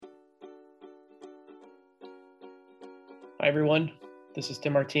Hi, everyone. This is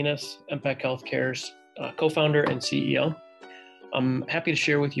Tim Martinez, MPAC Healthcare's co-founder and CEO. I'm happy to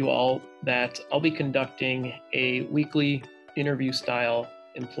share with you all that I'll be conducting a weekly interview-style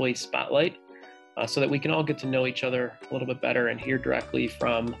employee spotlight so that we can all get to know each other a little bit better and hear directly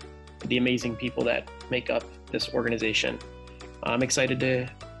from the amazing people that make up this organization. I'm excited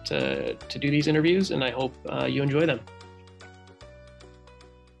to do these interviews, and I hope you enjoy them.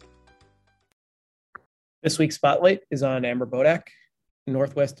 This week's spotlight is on Amber Bodak,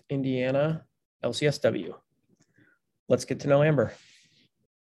 Northwest Indiana LCSW. Let's get to know Amber.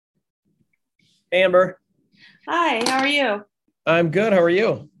 Hey, Amber. Hi, how are you? I'm good. How are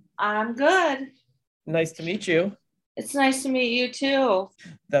you? I'm good. Nice to meet you. It's nice to meet you too.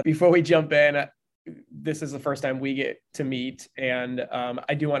 Before we jump in, this is the first time we get to meet, and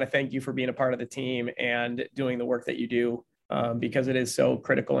I do want to thank you for being a part of the team and doing the work that you do. Because it is so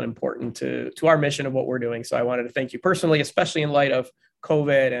critical and important to our mission of what we're doing. So I wanted to thank you personally, especially in light of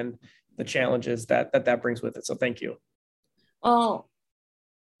COVID and the challenges that brings with it. So thank you. Well,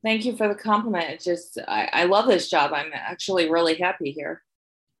 thank you for the compliment. It's just, I love this job. I'm actually really happy here.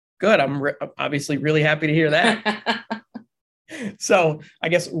 Good. I'm obviously really happy to hear that. So I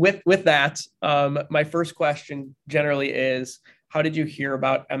guess with that, my first question generally is, how did you hear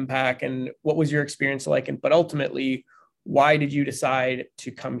about MPAC and what was your experience like? But ultimately, why did you decide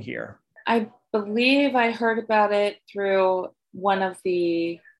to come here? I believe I heard about it through one of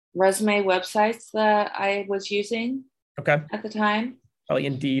the resume websites that I was using at the time. Probably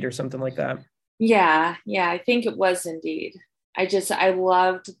Indeed or something like that. Yeah, I think it was Indeed. I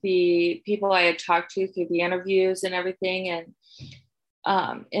loved the people I had talked to through the interviews and everything. And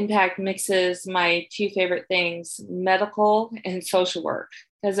MPAC mixes my two favorite things, medical and social work.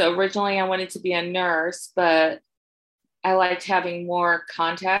 Because originally I wanted to be a nurse, but I liked having more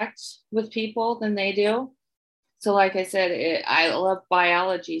contact with people than they do. So like I said, I love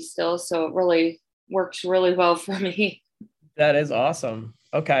biology still. So it really works really well for me. That is awesome.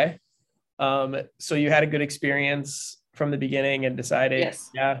 Okay. So you had a good experience from the beginning and decided, yes.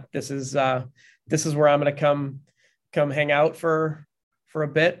 Yeah, this is where I'm going to come hang out for a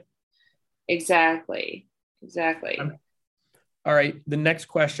bit. Exactly. All right. The next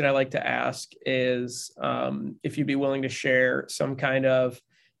question I like to ask is if you'd be willing to share some kind of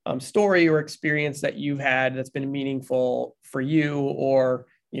story or experience that you've had that's been meaningful for you, or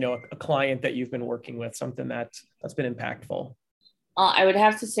a client that you've been working with, something that's been impactful. I would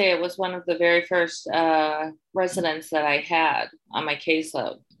have to say it was one of the very first residents that I had on my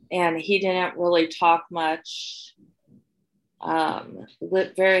caseload, and he didn't really talk much,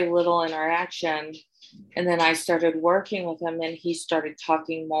 very little interaction. And then I started working with him and he started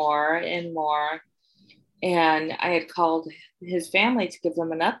talking more and more. And I had called his family to give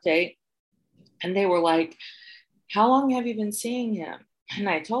them an update. And they were like, how long have you been seeing him? And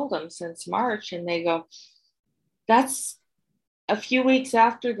I told them since March. And they go, that's a few weeks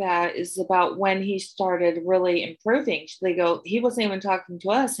after that is about when he started really improving. They go, he wasn't even talking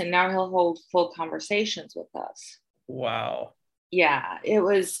to us. And now he'll hold full conversations with us. Wow. Yeah,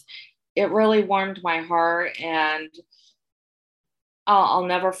 it really warmed my heart, and I'll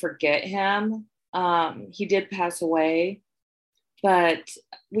never forget him. He did pass away, but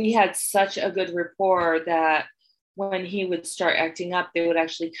we had such a good rapport that when he would start acting up, they would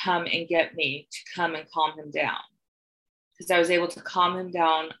actually come and get me to come and calm him down, because I was able to calm him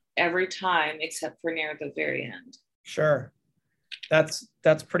down every time except for near the very end. Sure. That's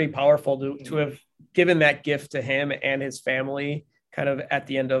pretty powerful to have given that gift to him and his family kind of at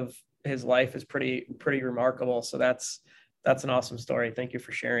the end of his life is pretty remarkable. So that's an awesome story. Thank you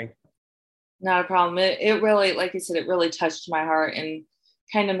for sharing. Not a problem. It really, like I said, it really touched my heart and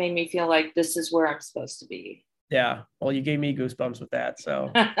kind of made me feel like this is where I'm supposed to be. Yeah. Well, you gave me goosebumps with that.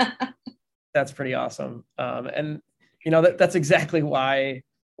 So that's pretty awesome. And that's exactly why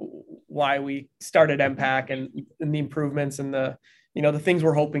we started MPAC and the improvements and the things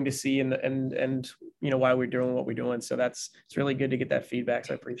we're hoping to see and why we're doing what we're doing. So it's really good to get that feedback.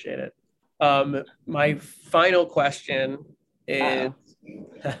 So I appreciate it. My final question is,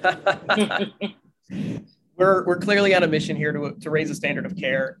 we're clearly on a mission here to raise the standard of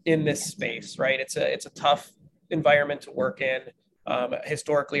care in this space, right? It's a tough environment to work in.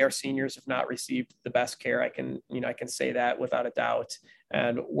 Historically, our seniors have not received the best care. I can say that without a doubt.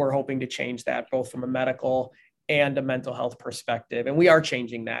 And we're hoping to change that both from a medical and a mental health perspective. And we are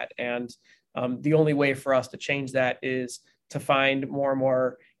changing that. And the only way for us to change that is to find more and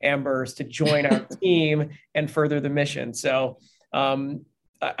more Ambers to join our team and further the mission. So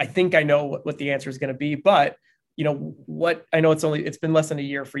I think I know what the answer is going to be, but what I know it's been less than a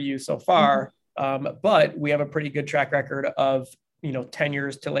year for you so far. But we have a pretty good track record of, 10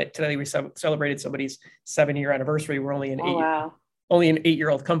 years today. We celebrated somebody's 7-year anniversary. We're only only an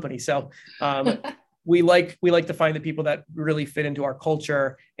 8-year-old company. So we like to find the people that really fit into our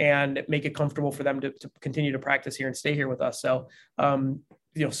culture and make it comfortable for them to continue to practice here and stay here with us. So,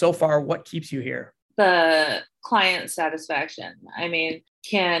 so far, what keeps you here? The client satisfaction. I mean,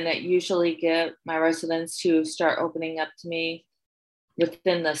 can usually get my residents to start opening up to me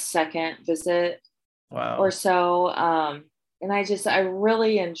within the second visit or so. And I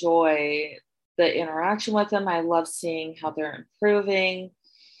really enjoy the interaction with them. I love seeing how they're improving.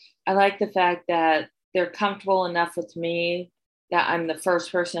 I like the fact that they're comfortable enough with me that I'm the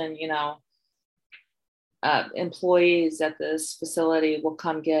first person, employees at this facility will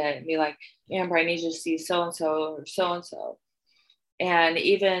come get and be like, Amber, I need you to see so-and-so or so-and-so. And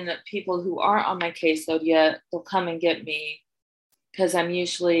even people who aren't on my caseload yet, they'll come and get me because I'm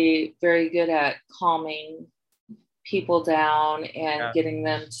usually very good at calming people down and getting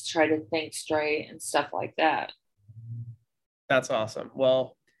them to try to think straight and stuff like that. That's awesome.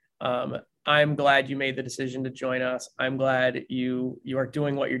 Well, I'm glad you made the decision to join us. I'm glad you are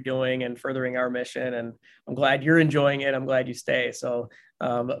doing what you're doing and furthering our mission. And I'm glad you're enjoying it. I'm glad you stay. So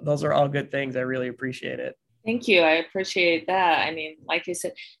those are all good things. I really appreciate it. Thank you. I appreciate that. I mean, like I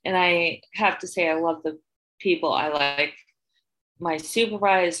said, and I have to say, I love the people. I like my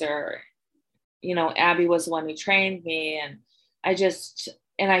supervisor, Abby was the one who trained me. And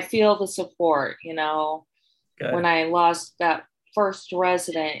I feel the support, Good. When I lost that first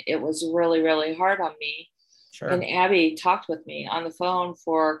resident, it was really, really hard on me. Sure. And Abby talked with me on the phone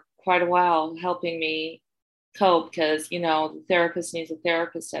for quite a while, helping me cope because, the therapist needs a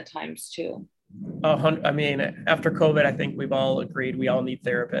therapist at times too. I mean, after COVID, I think we've all agreed we all need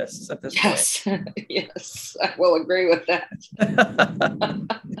therapists at this point. Yes, I will agree with that.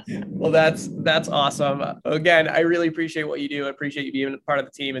 Well, that's awesome. Again, I really appreciate what you do. I appreciate you being part of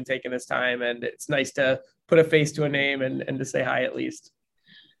the team and taking this time. And it's nice to put a face to a name and to say hi at least.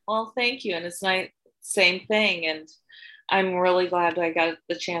 Well, thank you. And it's nice, same thing. And I'm really glad I got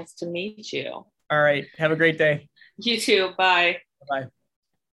the chance to meet you. All right. Have a great day. You too. Bye. Bye.